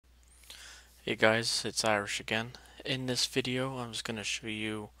Hey guys, it's Irish again. In this video, I'm just going to show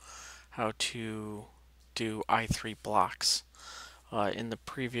you how to do i3Blocks. In the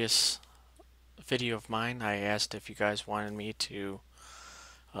previous video of mine, I asked if you guys wanted me to,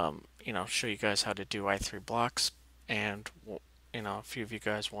 show you guys how to do i3Blocks, and a few of you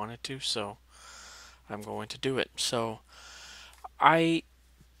guys wanted to, so I'm going to do it. So I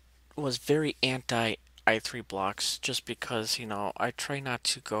was very anti i3Blocks just because, I try not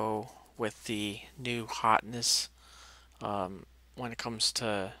to go with the new hotness when it comes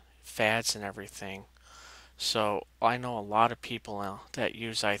to fads and everything. So I know a lot of people now that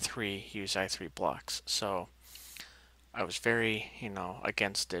use i3 use i3Blocks. So I was very,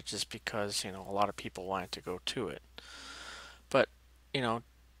 against it just because, a lot of people wanted to go to it. But, you know,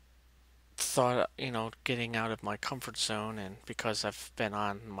 thought, getting out of my comfort zone, and because I've been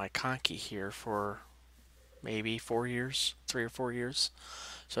on my conky here for maybe 4 years, 3 or 4 years.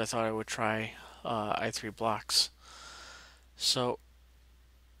 So I thought I would try i3Blocks. So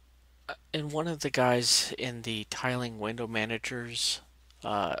and one of the guys in the tiling window managers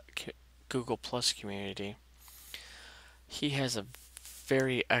uh, Google Plus community, he has a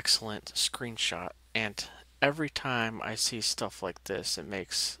very excellent screenshot, and every time I see stuff like this,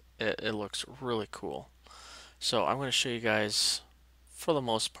 it looks really cool. So I'm going to show you guys, for the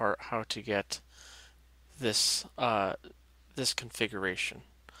most part, how to get this this configuration.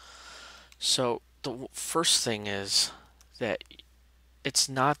 So the first thing is that it's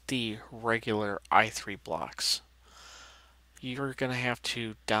not the regular i3Blocks. You're going to have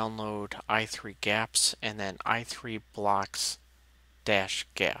to download i3Gaps and then i3Blocks dash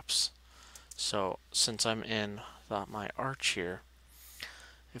gaps. So since I'm in my arch here,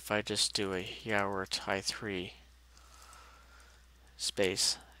 if I just do a Yowert i3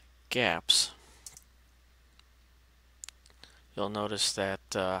 space gaps, you'll notice that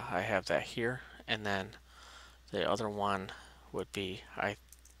I have that here, and then the other one would be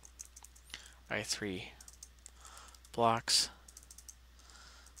i3 blocks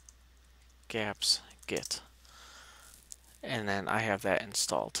gaps git, and then I have that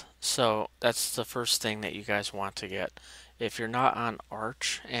installed. So that's the first thing that you guys want to get. If you're not on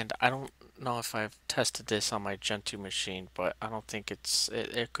Arch, and I don't know if I've tested this on my Gen 2 machine, but I don't think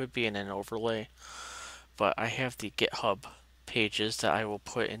it could be in an overlay, but I have the GitHub pages that I will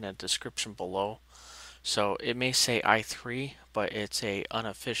put in the description below. So it may say i3, but it's a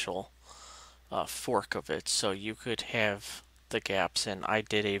unofficial fork of it. So you could have the gaps, and I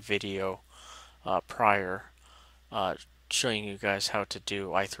did a video prior uh, showing you guys how to do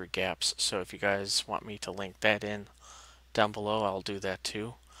i3Gaps. So if you guys want me to link that in down below, I'll do that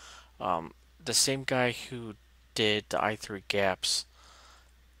too. The same guy who did the i3Gaps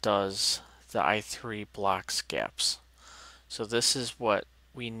does the i3Blocks gaps. So this is what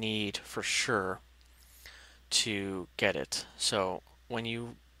we need for sure to get it. So when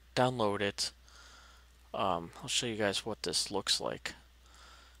you download it, I'll show you guys what this looks like.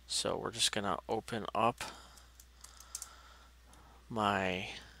 So we're just gonna open up my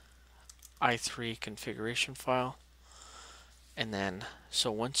i3 configuration file, and then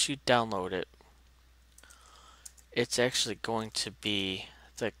so once you download it, it's actually going to be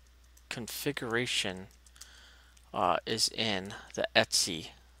the configuration is in the Etsy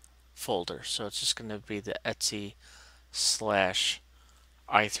folder. So it's just going to be the Etsy slash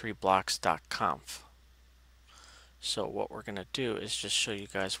i3blocks.conf. So what we're going to do is just show you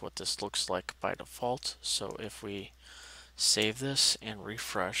guys what this looks like by default. So if we save this and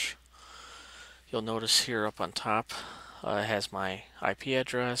refresh, you'll notice here up on top it has my IP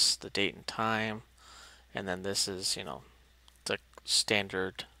address, the date and time, and then this is, the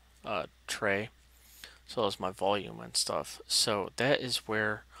standard tray. So is my volume and stuff. So that is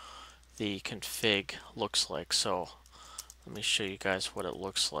where the config looks like. So let me show you guys what it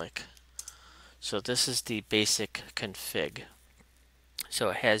looks like. So this is the basic config. So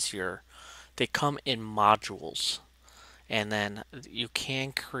it has they come in modules, and then you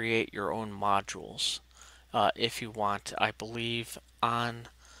can create your own modules if you want. I believe on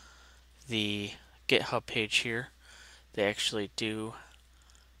the GitHub page here, they actually do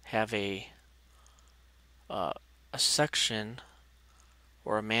have a section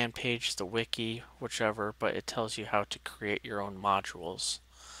or a man page, the wiki, whichever, but it tells you how to create your own modules.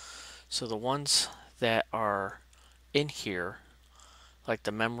 So the ones that are in here, like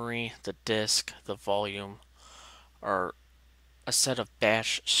the memory, the disk, the volume, are a set of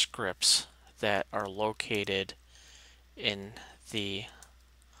bash scripts that are located in the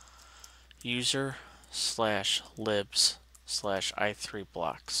user slash libs slash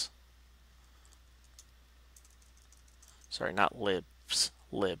i3blocks. Sorry, not libs,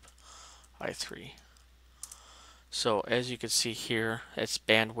 lib. i3. So as you can see here, it's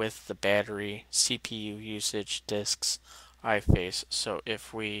bandwidth, the battery, CPU usage, disks, iFace. So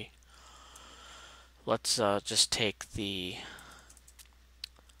if we, let's just take the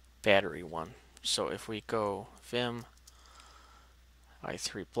battery one. So if we go vim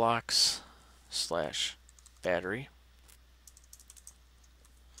i3Blocks / battery,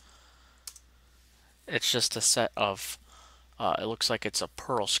 it's just a set of, it looks like it's a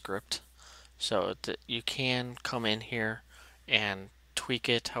Perl script. So you can come in here and tweak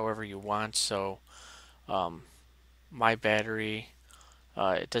it however you want. So my battery,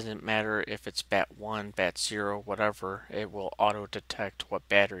 it doesn't matter if it's bat 1, bat 0, whatever, it will auto detect what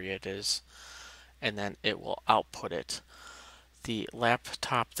battery it is and then it will output it. The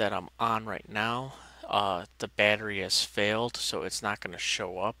laptop that I'm on right now, the battery has failed, so it's not going to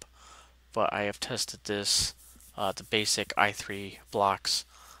show up, but I have tested this, the basic i3Blocks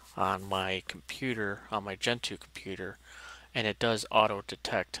on my computer, on my Gen 2 computer, and it does auto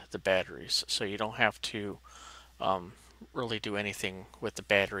detect the batteries, so you don't have to really do anything with the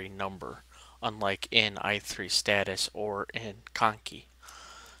battery number, unlike in i3 status or in Conky.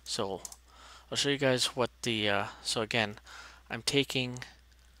 So I'll show you guys what the, so again, I'm taking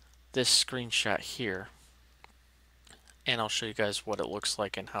this screenshot here, and I'll show you guys what it looks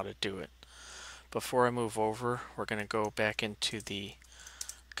like and how to do it. Before I move over, we're going to go back into the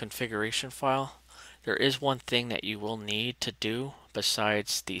configuration file. There is one thing that you will need to do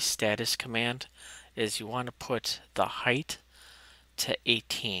besides the status command, is you want to put the height to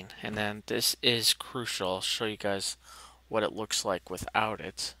 18, and then this is crucial. I'll show you guys what it looks like without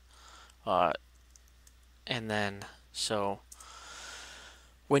it. And then, so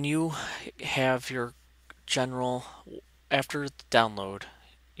when you have your general, after the download,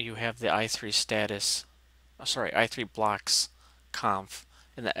 you have the i3 status, i3Blocks conf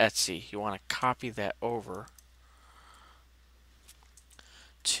in the etc. You want to copy that over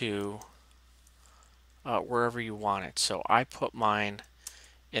to wherever you want it. So I put mine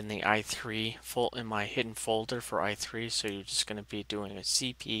in the i3 in my hidden folder for i3. So you're just going to be doing a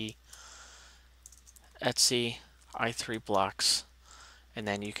cp etc i3Blocks, and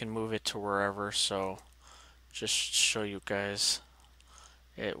then you can move it to wherever. So just show you guys,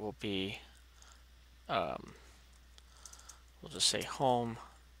 it will be we'll just say home,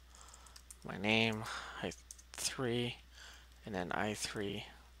 my name, i3, and then i3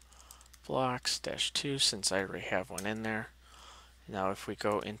 blocks -2, since I already have one in there. Now if we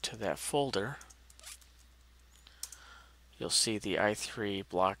go into that folder, you'll see the i3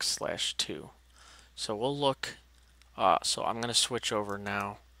 blocks /2. So we'll look, so I'm going to switch over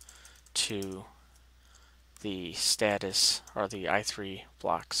now to the status, or the i3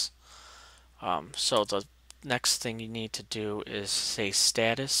 blocks. So the next thing you need to do is say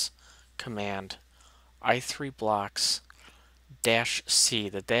status command i3Blocks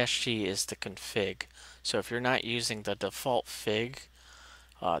 -C. The -C is the config. So if you're not using the default fig,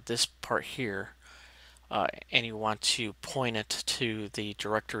 this part here, and you want to point it to the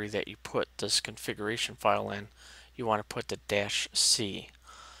directory that you put this configuration file in, you want to put the -C.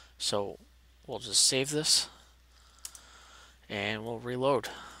 So we'll just save this and we'll reload.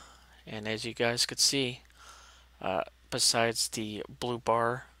 And as you guys could see, besides the blue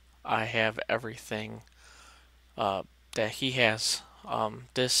bar, I have everything that he has.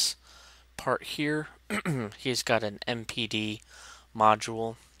 This part here, he's got an MPD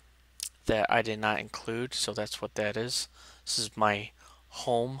module that I did not include, so that's what that is. This is my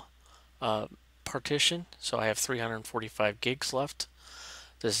home partition, so I have 345 gigs left.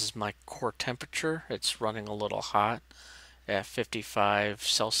 This is my core temperature. It's running a little hot at 55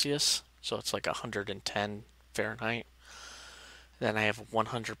 Celsius, so it's like 110 Fahrenheit. Then I have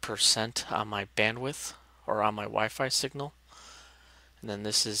 100% on my bandwidth, or on my Wi-Fi signal. And then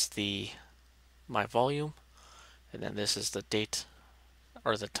this is my volume, and then this is the date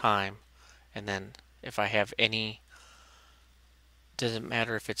or the time. And then if I have any, doesn't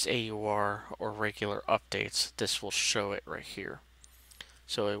matter if it's AUR or regular updates, this will show it right here.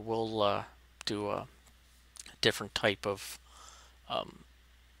 So it will do a different type of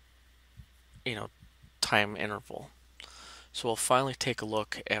time interval. So we'll finally take a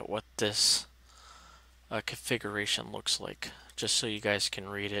look at what this configuration looks like, just so you guys can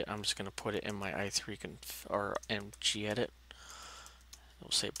read it. I'm just going to put it in my i3 or gedit.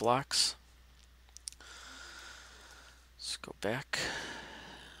 We'll say blocks. Let's go back.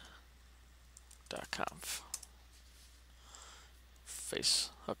 .conf. Face.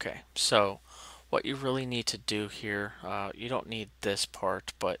 Okay, so what you really need to do here, you don't need this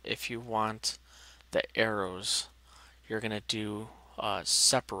part, but if you want the arrows, you're going to do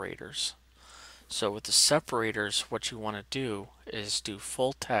separators. So with the separators, what you want to do is do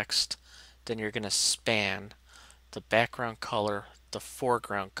full text, then you're going to span the background color, the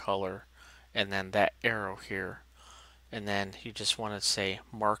foreground color, and then that arrow here. And then you just want to say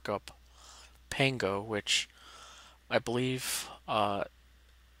markup Pango, which I believe I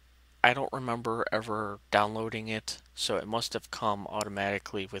don't remember ever downloading it, so it must have come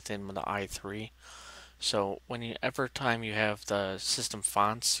automatically within the i3. So every time you have the system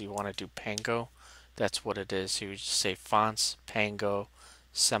fonts, you want to do Pango. That's what it is. You just say fonts, Pango,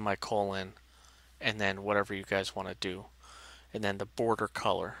 semicolon, and then whatever you guys want to do. And then the border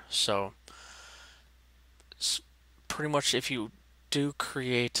color. So pretty much if you do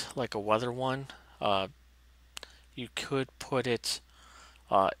create like a weather one, you could put it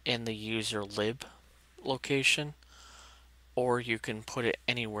in the user lib location, or you can put it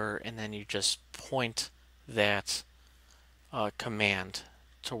anywhere and then you just point that command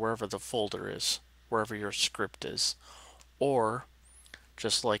to wherever the folder is, wherever your script is. Or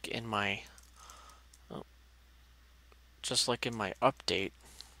just like in my update,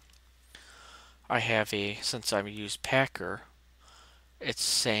 I have since I use Packer, it's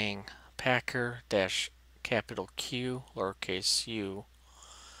saying Packer dash capital Q lowercase u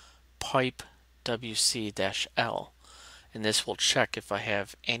pipe wc dash l, and this will check if I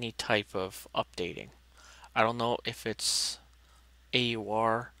have any type of updating. I don't know if it's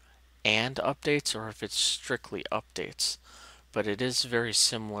AUR and updates or if it's strictly updates, but it is very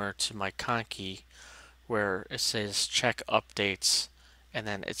similar to my Conky where it says check updates, and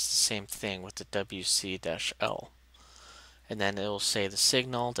then it's the same thing with the WC-L. And then it will say the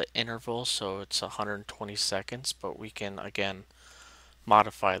signal, the interval, so it's 120 seconds, but we can again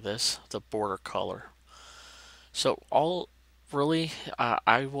modify this, the border color. So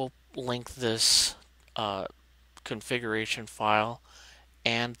I will link this configuration file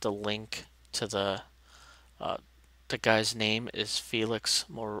and the link to the guy's name is Felix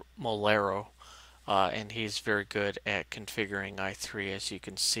Molero, and he's very good at configuring i3, as you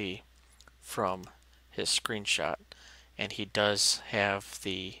can see from his screenshot. And he does have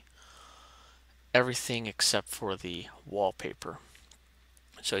everything except for the wallpaper.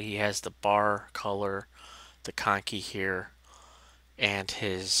 So he has the bar color, the Conky here, and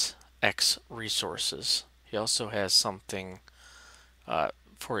his X resources. He also has something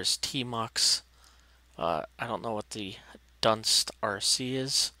for his tmux. I don't know what the Dunst RC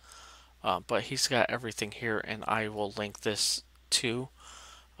is, but he's got everything here, and I will link this too.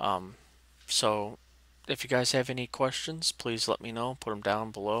 So if you guys have any questions, please let me know. Put them down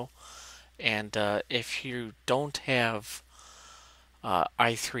below. And if you don't have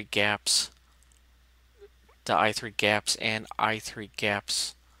i3 gaps, the i3 gaps and i3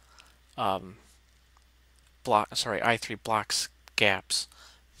 gaps i3Blocks gaps,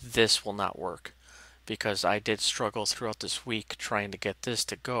 this will not work, because I did struggle throughout this week trying to get this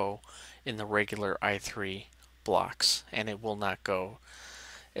to go in the regular i3 blocks, and it will not go.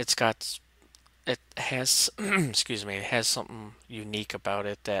 It has excuse me, it has something unique about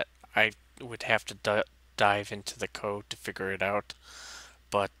it that I would have to dive into the code to figure it out.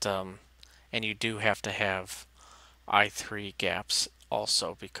 But and you do have to have i3 gaps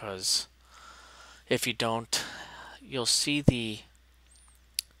also, because if you don't, you'll see the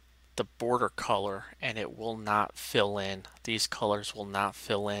border color and it will not fill in. These colors will not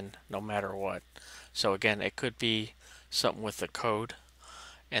fill in no matter what. So again, it could be something with the code.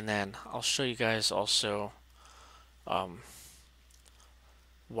 And then I'll show you guys also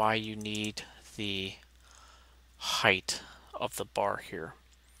why you need the height of the bar here.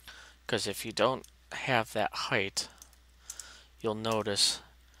 Because if you don't have that height, you'll notice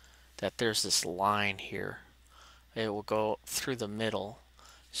that there's this line here. It will go through the middle.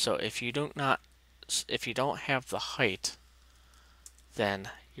 So if you don't have the height, then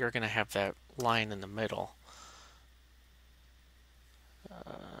you're going to have that line in the middle.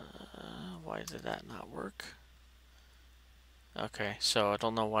 Why did that not work? Okay, so I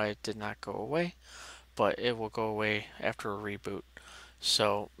don't know why it did not go away, but it will go away after a reboot.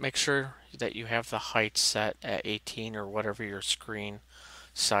 So make sure that you have the height set at 18 or whatever your screen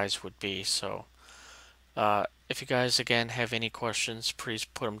size would be. So if you guys again have any questions, please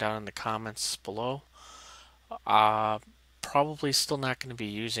put them down in the comments below. Probably still not going to be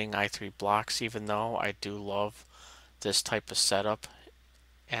using i3Blocks, even though I do love this type of setup.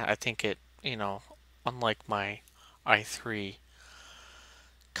 And I think it, unlike my i3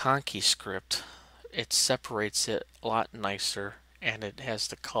 Conky script, it separates it a lot nicer and it has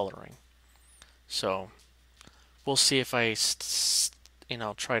the coloring. So we'll see if I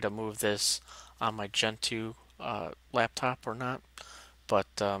try to move this on my Gen 2 laptop or not. But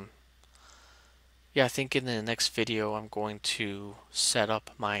Yeah, I think in the next video I'm going to set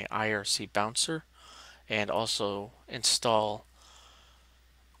up my IRC bouncer and also install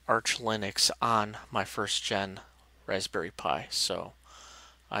Arch Linux on my first gen Raspberry Pi. So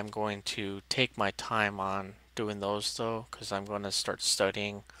I'm going to take my time on doing those though, because I'm going to start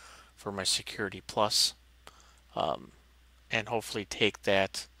studying for my Security Plus, and hopefully take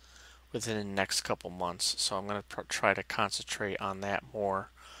that within the next couple months. So I'm going to try to concentrate on that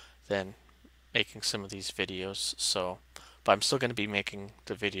more than making some of these videos. So, but I'm still going to be making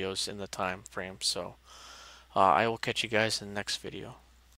the videos in the time frame. So I will catch you guys in the next video.